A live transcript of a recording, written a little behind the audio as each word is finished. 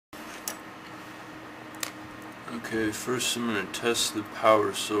Okay, first I'm going to test the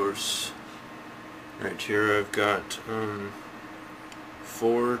power source. Right here I've got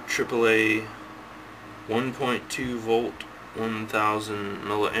 4 AAA 1.2 volt 1000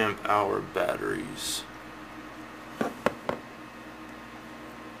 milliamp hour batteries. So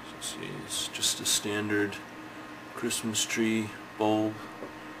see, it's just a standard Christmas tree bulb,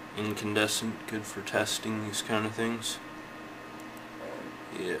 incandescent, good for testing these kind of things.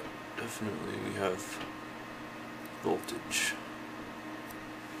 Yeah, definitely we have voltage.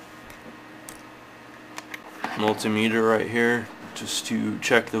 Multimeter right here, just to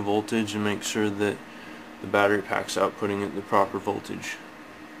check the voltage and make sure that the battery pack's outputting at the proper voltage.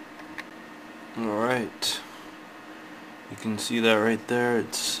 Alright, you can see that right there,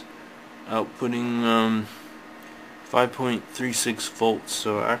 it's outputting 5.36 volts,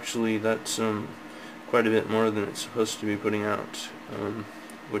 so actually that's quite a bit more than it's supposed to be putting out,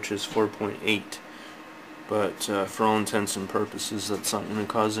 which is 4.8. But for all intents and purposes, that's not going to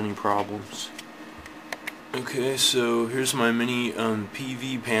cause any problems. Okay, so here's my mini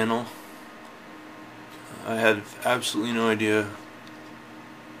PV panel. I had absolutely no idea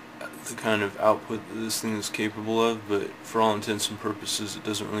the kind of output that this thing is capable of, but for all intents and purposes it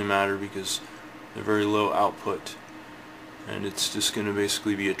doesn't really matter because they're very low output, and it's just going to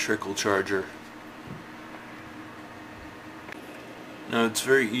basically be a trickle charger. Now it's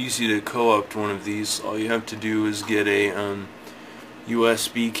very easy to co-opt one of these. All you have to do is get a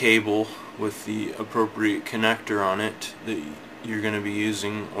USB cable with the appropriate connector on it that you're going to be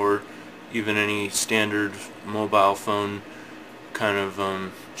using, or even any standard mobile phone kind of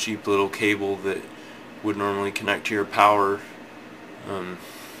cheap little cable that would normally connect to your power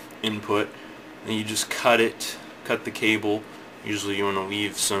input. And you just cut the cable. Usually you want to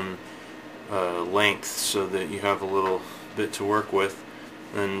leave some length so that you have a little bit to work with.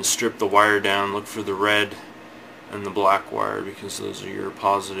 Then strip the wire down, look for the red and the black wire because those are your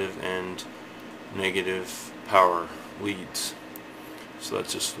positive and negative power leads. So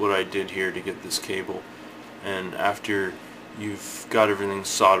that's just what I did here to get this cable. And after you've got everything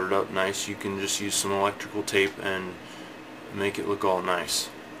soldered up nice, you can just use some electrical tape and make it look all nice.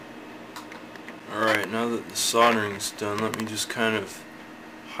 Alright, now that the soldering's done, let me just kind of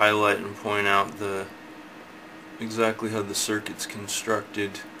highlight and point out exactly how the circuit's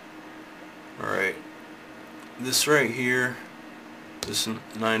constructed. Alright, this right here, this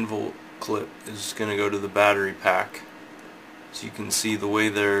 9-volt clip is going to go to the battery pack. So you can see the way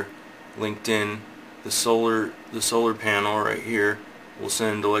they're linked in. The solar panel right here will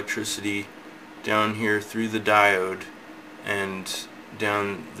send electricity down here through the diode and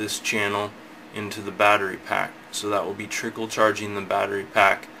down this channel into the battery pack. So that will be trickle charging the battery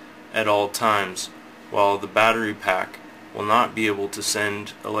pack at all times, while the battery pack will not be able to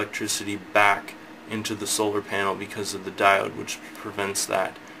send electricity back into the solar panel because of the diode, which prevents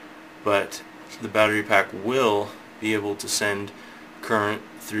that. But the battery pack will be able to send current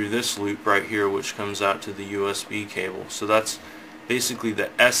through this loop right here, which comes out to the USB cable. So that's basically the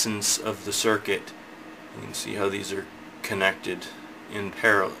essence of the circuit. You can see how these are connected in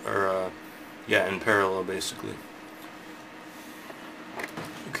parallel, or in parallel basically.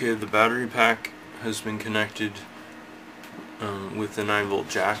 Okay, the battery pack has been connected with the 9-volt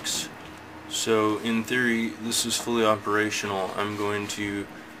jacks. So in theory this is fully operational. I'm going to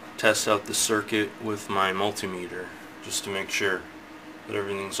test out the circuit with my multimeter just to make sure that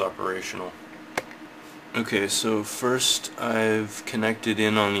everything's operational. Okay, so first I've connected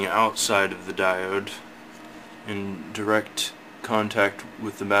in on the outside of the diode in direct contact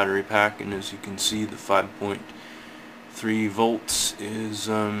with the battery pack, and as you can see the 5.3 volts is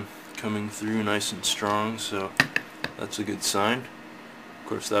coming through nice and strong, so that's a good sign. Of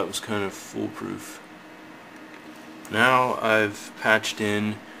course that was kind of foolproof. Now I've patched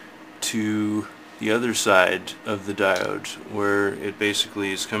in to the other side of the diode where it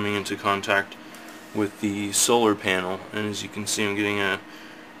basically is coming into contact with the solar panel, and as you can see I'm getting a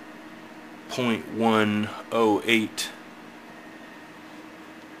 0.108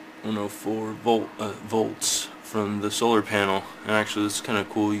 volts from the solar panel. And actually this is kind of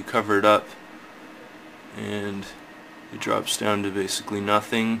cool. You cover it up and it drops down to basically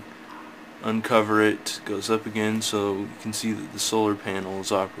nothing. Uncover it, goes up again, so you can see that the solar panel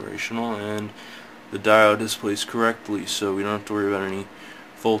is operational and the diode is placed correctly, so we don't have to worry about any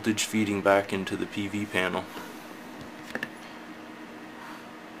voltage feeding back into the PV panel.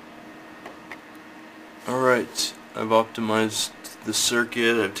 Alright, I've optimized the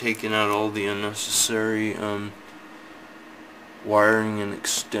circuit. I've taken out all the unnecessary wiring and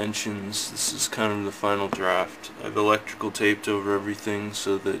extensions. This is kind of the final draft. I've electrical taped over everything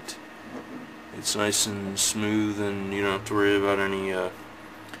so that it's nice and smooth, and you don't have to worry about any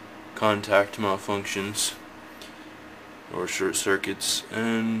contact malfunctions or short circuits.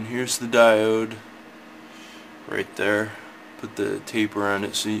 And here's the diode right there. Put the tape around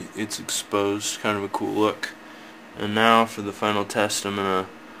it so it's exposed, kind of a cool look. And now for the final test, I'm gonna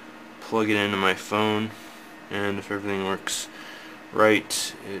plug it into my phone, and if everything works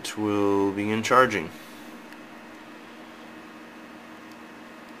right, it will begin charging.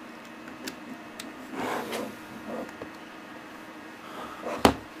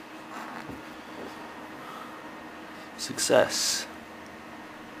 Success.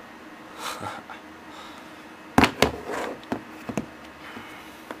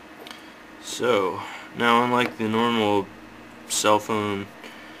 So now, unlike the normal cell phone,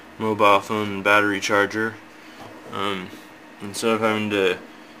 mobile phone battery charger, instead of having to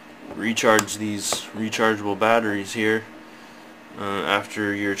recharge these rechargeable batteries here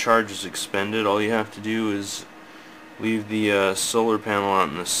after your charge is expended, all you have to do is leave the solar panel out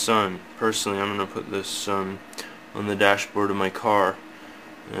in the sun. Personally, I'm going to put this on the dashboard of my car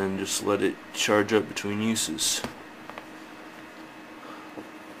and just let it charge up between uses.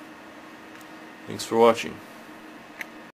 Thanks for watching.